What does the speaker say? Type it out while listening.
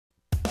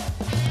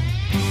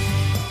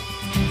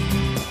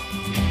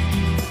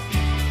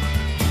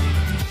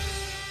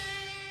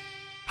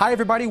Hi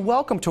everybody,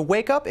 welcome to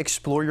Wake Up,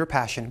 Explore Your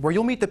Passion, where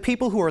you'll meet the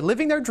people who are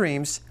living their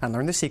dreams and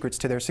learn the secrets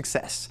to their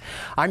success.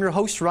 I'm your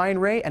host, Ryan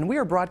Ray, and we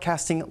are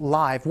broadcasting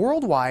live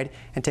worldwide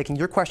and taking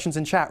your questions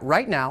in chat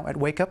right now at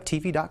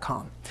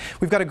wakeuptv.com.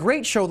 We've got a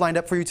great show lined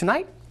up for you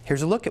tonight.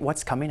 Here's a look at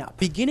what's coming up.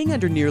 Beginning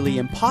under nearly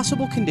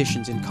impossible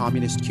conditions in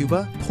communist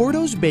Cuba,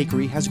 Porto's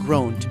bakery has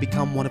grown to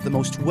become one of the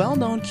most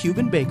well-known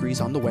Cuban bakeries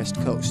on the West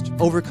Coast.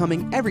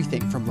 Overcoming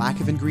everything from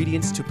lack of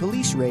ingredients to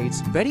police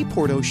raids, Betty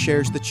Porto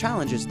shares the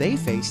challenges they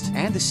faced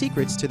and the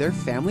secrets to their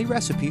family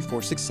recipe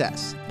for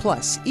success.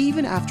 Plus,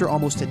 even after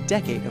almost a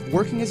decade of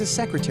working as a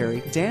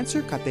secretary,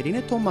 dancer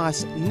Katerina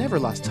Tomás never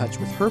lost touch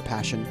with her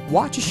passion.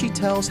 Watch as she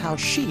tells how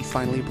she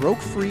finally broke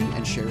free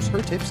and shares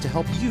her tips to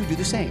help you do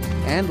the same.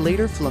 And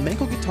later,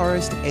 flamenco guitarist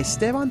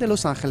Esteban de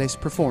Los Angeles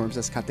performs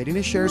as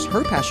Katerina shares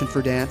her passion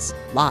for dance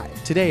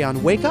live. Today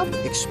on Wake Up,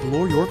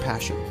 Explore Your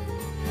Passion.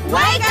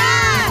 Wake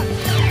up!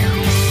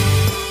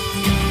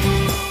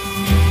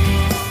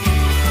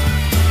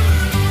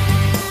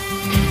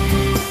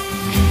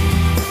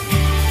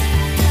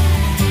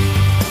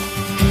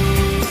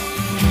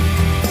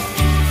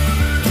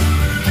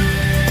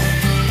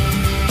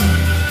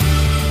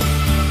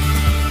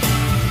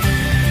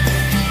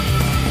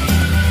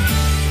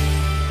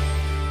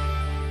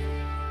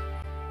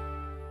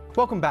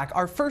 Welcome back.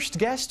 Our first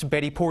guest,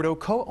 Betty Porto,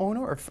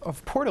 co-owner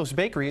of Porto's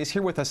Bakery, is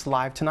here with us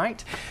live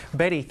tonight.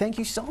 Betty, thank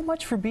you so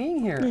much for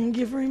being here. Thank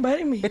you for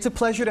inviting me. It's a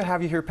pleasure to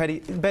have you here,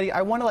 Betty.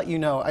 I want to let you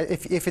know,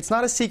 if it's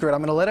not a secret, I'm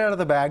going to let it out of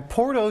the bag.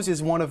 Porto's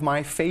is one of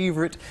my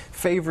favorite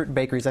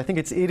bakeries. I think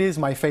it is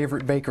my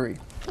favorite bakery.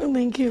 Oh,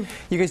 thank you.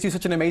 You guys do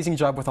such an amazing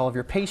job with all of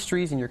your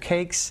pastries and your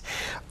cakes.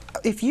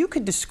 If you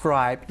could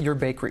describe your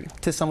bakery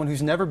to someone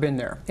who's never been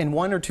there in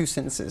one or two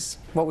sentences,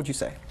 what would you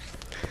say?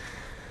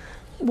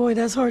 Boy,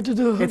 that's hard to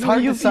do. It's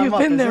hard to sum up,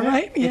 You've been there, isn't it?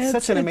 right? It's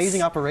such an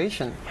amazing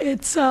operation.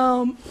 It's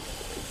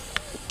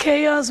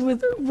chaos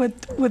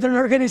with an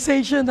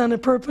organization and a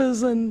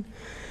purpose, and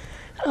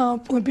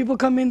when people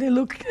come in, it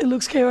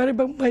looks chaotic,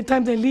 but by the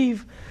time they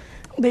leave,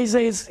 they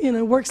say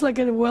it works like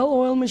a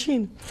well-oiled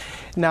machine.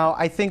 Now,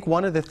 I think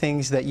one of the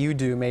things that you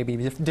do maybe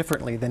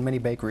differently than many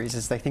bakeries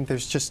is I think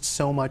there's just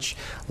so much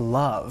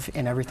love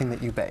in everything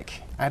that you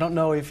bake. I don't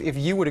know if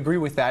you would agree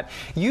with that.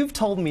 You've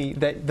told me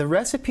that the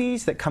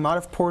recipes that come out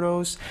of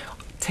Porto's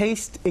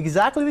taste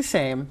exactly the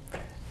same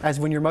as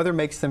when your mother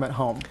makes them at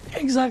home.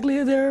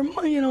 Exactly. They're,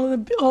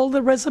 all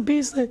the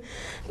recipes,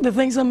 the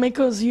things that make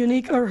us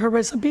unique are her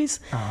recipes.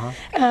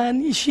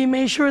 And she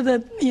made sure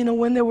that,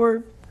 when they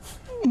were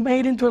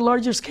made into a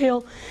larger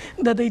scale,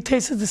 that they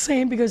tasted the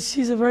same, because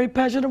she's a very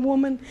passionate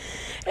woman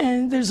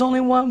and there's only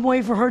one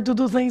way for her to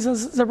do things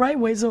the right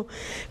way. So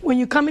when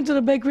you come into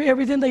the bakery,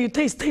 everything that you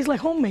taste tastes like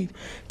homemade.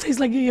 Tastes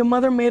like your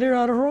mother made it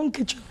out of her own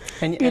kitchen.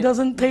 And it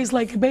doesn't taste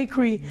like a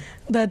bakery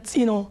that's,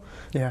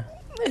 yeah.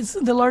 It's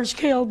the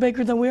large-scale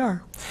bakery that we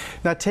are.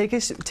 Now take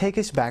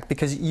us back,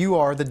 because you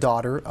are the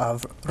daughter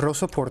of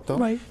Rosa Porto.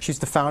 Right. She's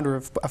the founder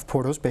of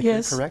Porto's Bakery,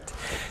 yes. Correct?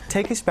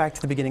 Take us back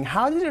to the beginning.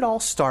 How did it all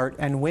start,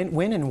 and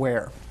when and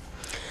where?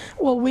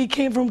 Well, we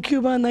came from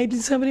Cuba in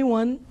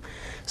 1971,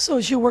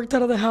 so she worked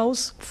out of the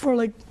house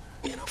for a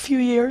few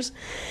years,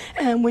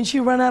 and when she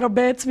ran out of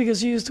beds, because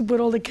she used to put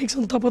all the cakes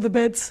on top of the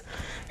beds,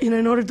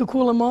 in order to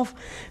cool them off,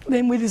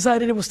 then we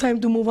decided it was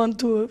time to move on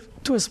to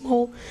a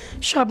small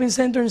shopping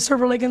center in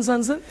Silver Lake and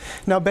Sunset.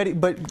 Now, Betty,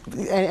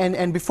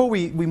 and before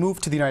we move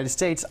to the United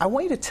States, I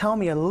want you to tell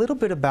me a little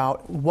bit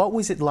about what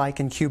was it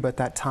like in Cuba at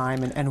that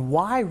time, and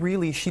why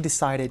really she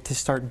decided to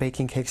start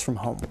baking cakes from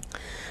home.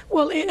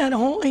 Well, at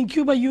home in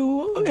Cuba,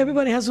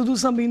 everybody has to do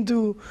something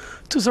to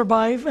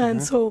survive,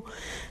 and so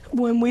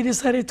when we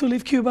decided to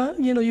leave Cuba,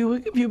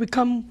 you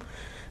become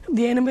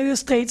the enemy of the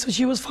state. So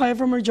she was fired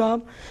from her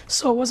job.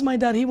 So was my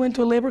dad. He went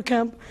to a labor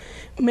camp,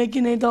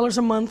 making $8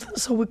 a month,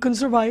 so we couldn't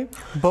survive.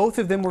 Both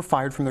of them were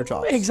fired from their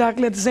jobs.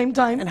 Exactly, at the same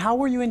time. And how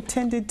were you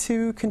intended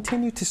to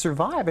continue to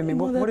survive? I mean,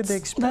 what did they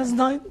expect? That's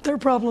not their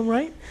problem,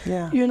 right?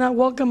 Yeah. You're not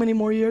welcome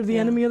anymore. You're the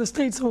enemy of the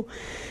state. So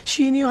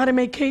she knew how to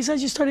make cakes,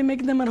 and she started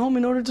making them at home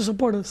in order to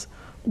support us.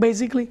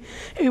 Basically,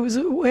 it was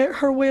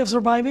her way of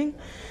surviving,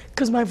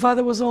 because my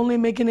father was only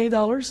making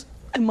 $8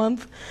 a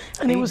month,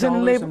 and he was in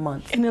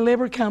a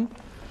labor camp.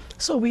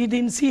 So we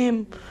didn't see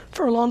him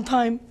for a long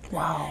time.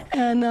 Wow.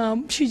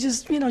 And she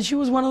just, she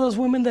was one of those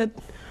women that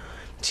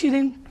she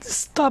didn't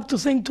stop to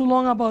think too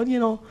long about,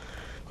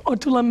 or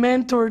to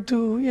lament, or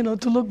to,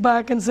 to look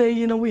back and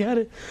say, we had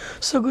it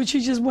so good.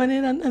 She just went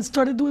in and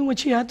started doing what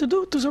she had to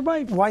do to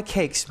survive. Why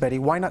cakes, Betty?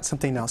 Why not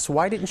something else?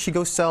 Why didn't she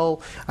go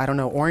sell, I don't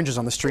know, oranges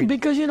on the street?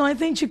 Because, I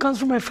think she comes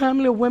from a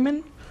family of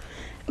women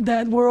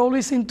that were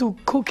always into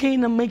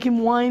cooking and making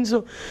wine.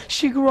 So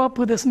she grew up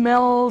with the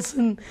smells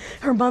in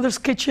her mother's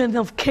kitchen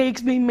of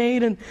cakes being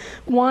made and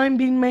wine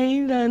being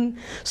made. And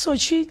so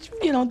she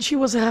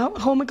was a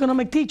home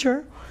economic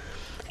teacher.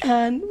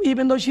 And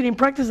even though she didn't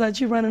practice that,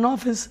 she ran an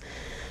office.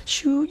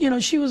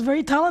 she was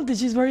very talented.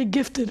 She's very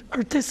gifted,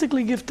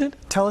 artistically gifted.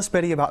 Tell us,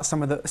 Betty, about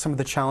some of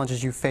the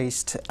challenges you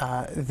faced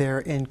there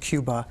in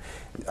Cuba.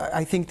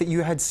 I think that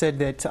you had said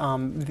that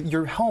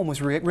your home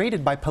was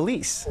raided by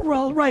police.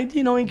 Well, right.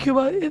 In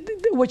Cuba,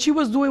 what she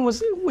was doing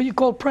was what you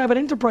call private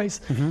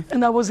enterprise,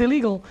 and that was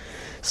illegal.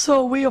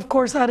 So we, of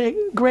course, had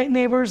great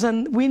neighbors,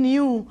 and we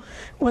knew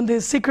when the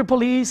secret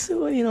police,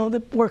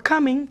 that were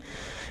coming,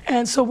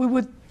 and so we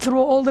would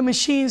throw all the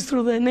machines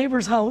through the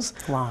neighbor's house,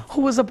 wow,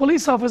 who was a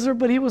police officer,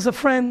 but he was a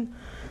friend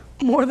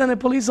more than a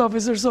police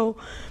officer. So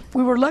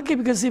we were lucky,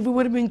 because if we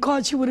would have been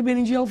caught, she would have been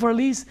in jail for at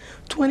least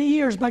 20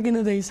 years back in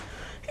the days.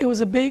 It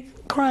was a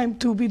big crime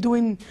to be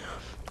doing,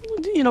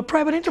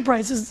 private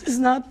enterprise is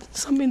not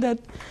something that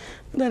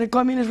a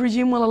communist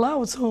regime will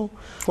allow. So,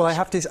 well, I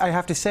have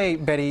to say,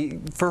 Betty,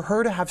 for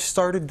her to have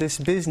started this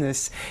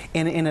business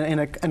in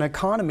an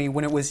economy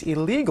when it was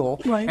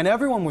illegal, right, and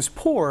everyone was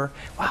poor,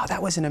 wow,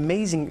 that was an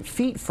amazing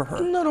feat for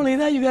her. Not only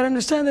that, you got to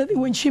understand that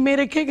when she made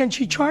a cake and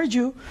she charged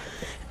you,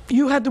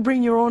 you had to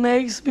bring your own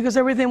eggs because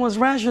everything was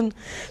rationed.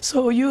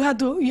 So you had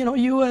to,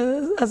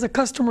 you as a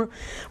customer,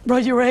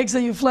 brought your eggs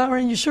and your flour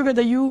and your sugar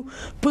that you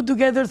put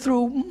together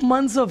through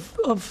months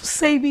of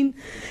saving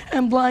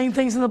and buying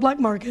things in the black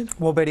market.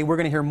 Well, Betty, we're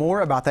going to hear more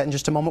about that in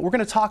just a moment. We're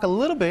going to talk a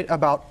little bit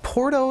about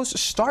Porto's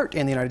start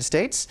in the United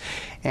States,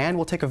 and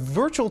we'll take a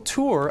virtual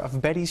tour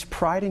of Betty's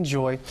pride and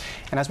joy.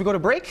 And as we go to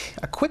break,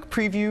 a quick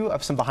preview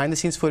of some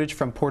behind-the-scenes footage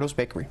from Porto's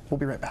Bakery. We'll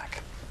be right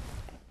back.